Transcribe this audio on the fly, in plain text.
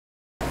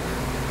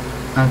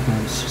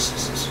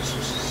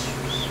Okay.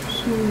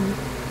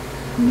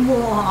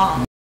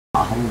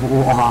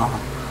 Wow.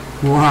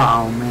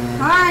 Wow,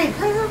 man. Alright,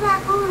 put her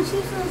back on.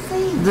 She's gonna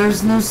sing.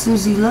 There's no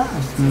Susie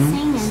left, man.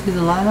 Singing. See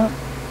the lineup?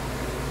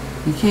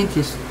 You can't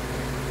just...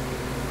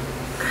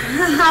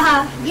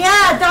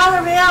 Yeah,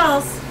 dollar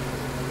bills.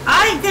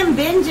 I like them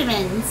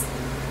Benjamins.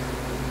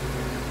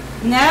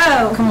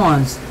 No. Come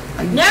on.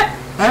 Nope.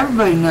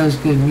 Everybody knows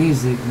good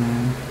music,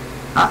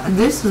 man.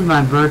 This is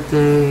my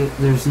birthday.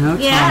 There's no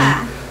Tommy.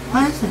 Yeah.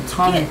 Why hasn't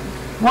Tommy...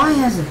 Why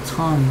hasn't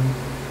Tommy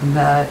come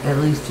back at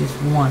least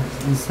just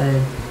once and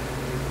said,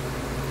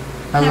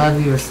 I love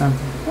you or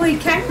something? Well, he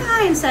came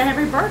by and said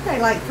happy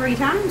birthday like 3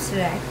 times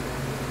today.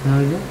 No,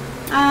 he did.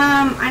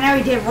 I know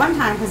he did one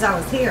time because I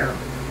was here.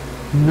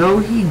 No,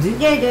 he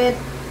did. Yeah, he did.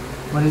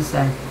 What did he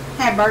say?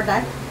 Happy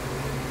birthday.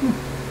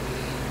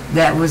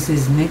 That was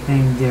his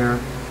nickname, dear.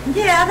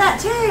 Yeah, that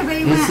too. But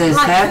he It went, says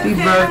like, happy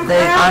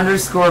birthday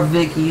 _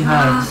 Vicky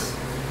Hugs.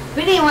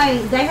 But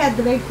anyway, they had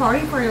the big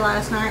party for you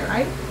last night,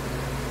 right?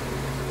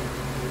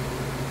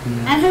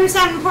 Yeah. And who's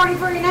having a party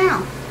for you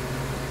now?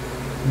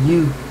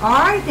 You.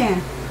 Alright then.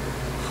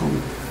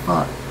 Holy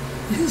fuck.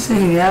 This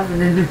ain't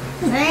happening.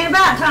 It ain't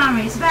about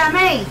Tommy, it's about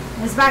me.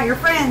 It's about your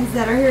friends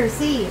that are here to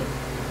see you.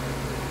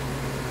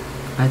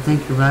 I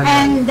think you're right.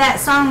 And that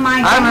song,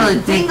 My I really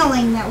think-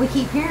 Dingling, that we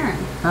keep hearing.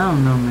 I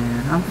don't know,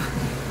 man.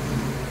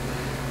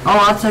 Oh,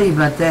 I'll tell you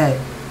about that.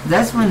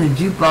 That's when the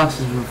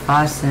jukeboxes were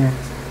 5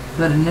 cents.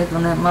 Put a nickel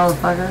in that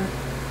motherfucker.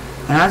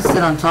 And I'd sit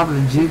on top of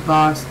the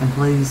jukebox and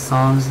play these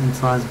songs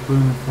until I was blue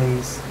in the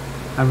face.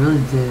 I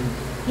really did.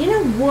 You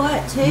know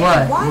what, too?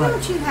 What? Why What?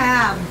 don't you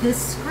have this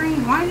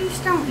screen? Why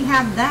just don't you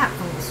have that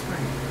full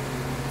screen?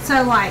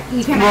 So, like,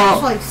 you can Well-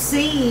 actually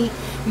see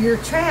your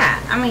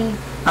chat. I mean,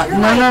 No, you're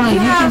no, like, no. You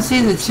have- can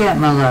see the chat,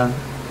 my love.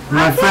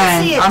 My I can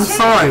friend. see it I'm too.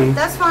 sorry.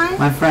 That's fine.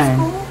 My friend.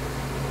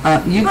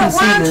 That's cool. You But can why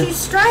see don't the... you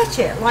stretch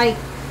it? Like,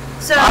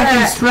 so I can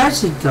that...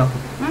 stretch it, though.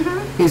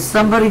 Mm-hmm. If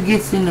somebody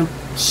gets in the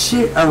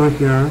shit over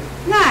here,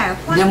 No,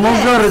 like then we'll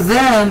this. go to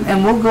them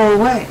and we'll go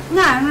away.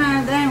 No,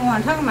 that ain't what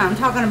I'm talking about. I'm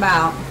talking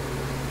about...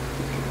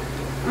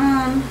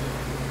 I'm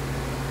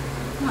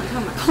not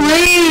talking about...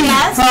 Please,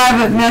 Yes?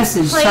 private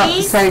message.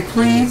 Please? Say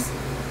please.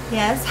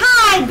 Yes.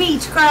 Hi,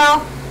 beach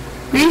girl.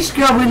 Beach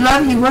girl, we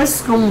love you.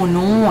 What's going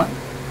on?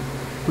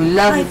 We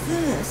love Like you.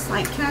 this.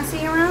 Like, can I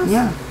see your mouse?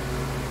 Yeah.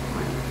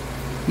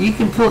 You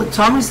can pull it.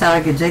 Tommy said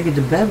I could take it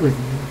to bed with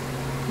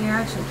you. You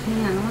actually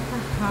can. What the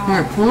hell?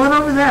 Here, pull it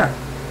over there.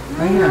 No,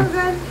 Right you're here.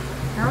 good.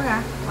 Here we go.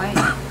 Wait.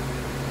 Let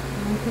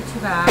me put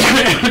you back.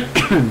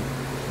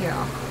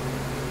 Here.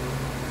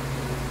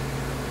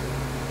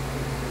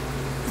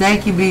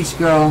 Thank you, beach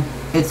girl.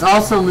 It's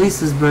also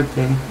Lisa's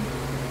birthday.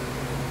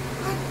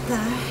 What the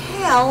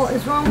hell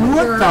is wrong with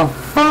What your... the I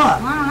fuck?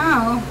 don't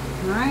know.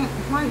 Right?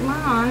 Like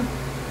mine.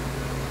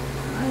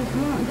 I just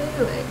won't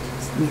do it.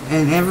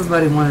 And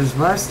everybody wonders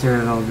why I stare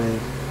at all day.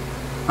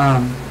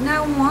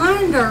 No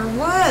wonder.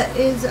 What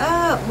is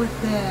up with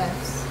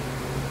this?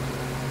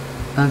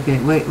 Okay,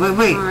 wait.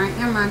 Alright,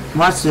 never mind.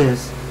 Watch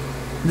this.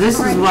 This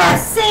Alright, is yeah, why.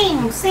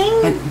 sing.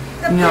 Sing And,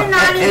 the you know,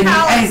 Punani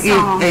Palace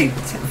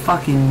song.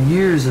 fucking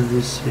years of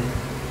this shit.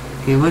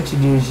 Okay, what you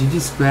do is you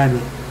just grab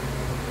it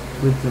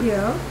with the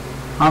Yeah.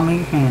 palm of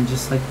your hand,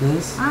 just like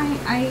this. I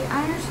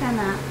understand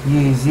that. You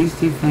use these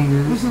 2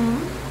 fingers,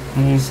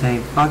 and you say,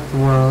 fuck the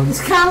world.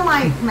 It's kind of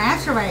like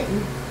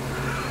masturbating.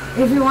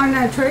 If you want to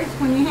know the truth,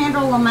 when you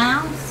handle a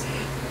mouse,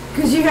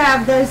 because you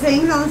have those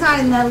things on the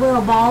side and that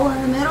little ball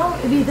in the middle,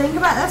 if you think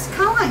about it, that's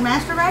kind of like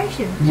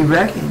masturbation. You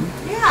reckon?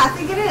 Yeah, I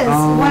think it is.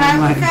 Oh When I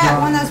my look at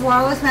God. one of those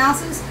wireless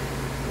mouses,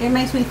 it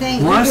makes me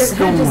think, What's who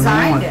going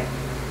designed on? it?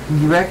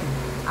 You reckon?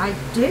 I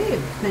do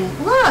think.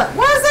 Look,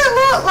 what does it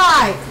look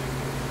like?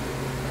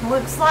 It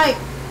looks like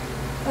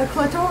a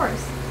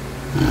clitoris.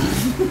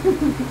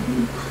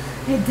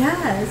 It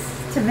does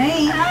to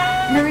me.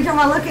 And every time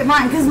I look at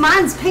mine, because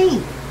mine's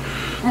pink.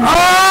 And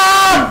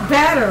Oh! it's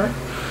better.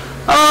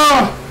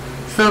 Oh!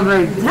 So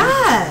very It good.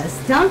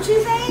 does, don't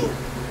you think?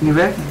 You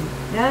reckon?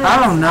 It does. I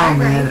don't know,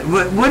 agree.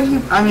 man. What do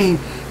you, I mean,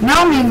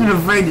 now I'm even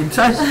afraid to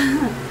touch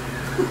it.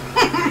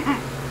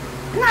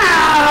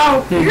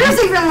 No! Here, Yours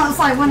you- even looks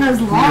like one of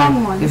those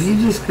long ones. If you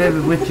just grab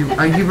it with your,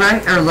 are you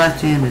right or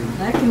left-handed?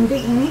 That can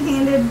be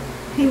any-handed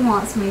he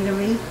wants me to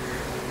be.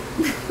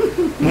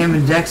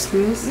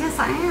 Ambidextrous? Yes,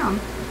 I am.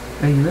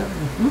 Are you ready?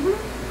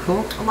 hmm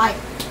Cool. Like,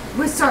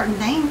 with certain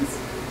things.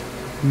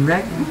 You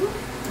reckon?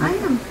 I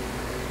am.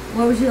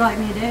 What would you like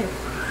me to do?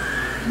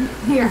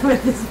 Here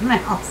with this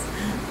mouse.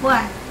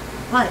 What?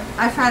 Like,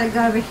 I try to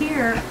go over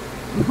here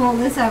and pull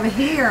this over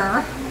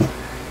here.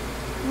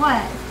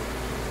 What?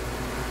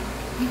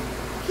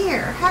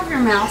 Here, have your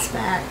mouse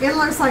back. It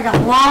looks like a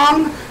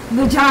long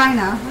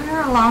vagina. Look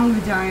at her long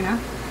vagina.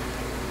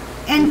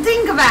 And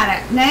think about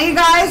it. Now, you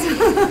guys,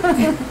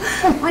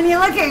 when you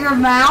look at your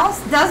mouse,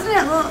 doesn't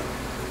it look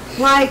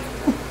like...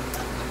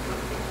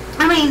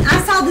 I mean, I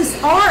saw this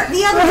art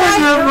the other day.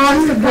 There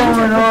was a bunch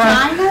of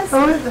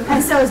vaginas.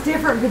 And so it's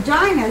different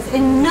vaginas.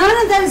 And none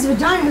of those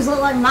vaginas look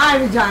like my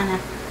vagina.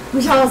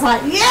 Which I was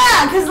like,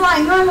 yeah, because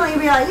like normally you'd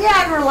be like, yeah,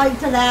 I can relate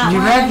to that You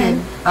one. reckon?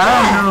 And,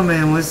 I don't know,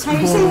 man. What's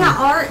Have you going seen the on?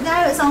 art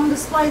though? It's on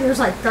display. There's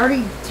like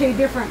 32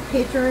 different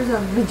pictures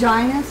of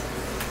vaginas.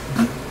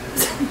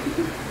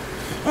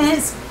 And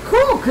it's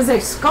cool because they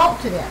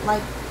sculpted it.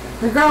 Like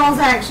the girls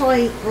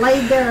actually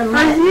laid there and Are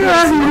let you this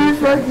out of your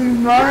sculpture.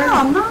 fucking No, mind?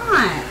 I'm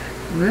not.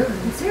 Really?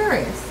 I'm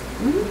serious.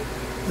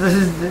 This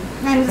is the,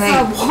 And it's, hey,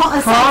 a, wall-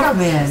 it's,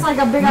 Kaufman. like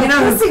a big You old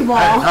know pussy who,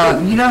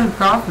 wall. you know who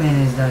Kaufman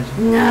is, don't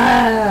you?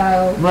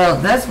 No. Well,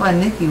 that's why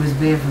Nikki was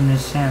banned from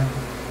this channel.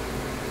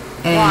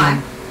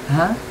 And,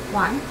 Huh?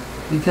 Why?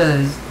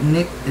 Because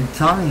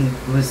Tommy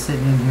was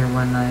sitting in here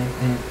one night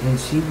and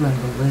she went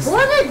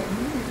ballistic.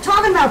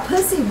 Talking about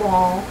pussy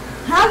wall,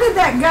 how did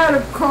that go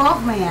to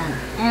Kaufman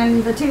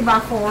and the 2x4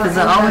 Because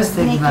and I always the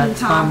think Nikki about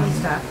Tommy Tommy.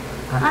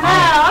 stuff? I know,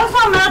 I was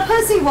talking about a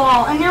pussy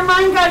wall and your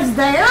mind goes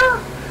there?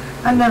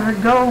 I never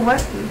go away.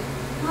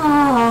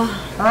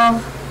 Oh,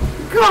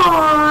 Oh.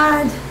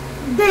 God.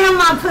 Damn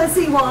my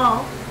pussy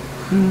wall.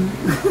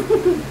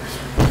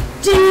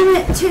 Damn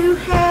it to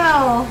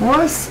hell.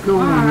 What's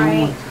going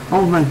Alright. on?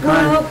 Oh my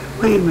God. Well-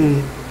 Wait a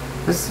minute.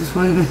 Let's just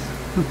wait a minute.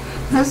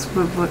 Let's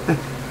put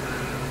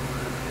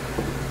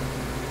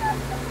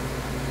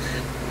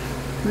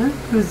That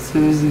was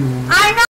Susie. I know.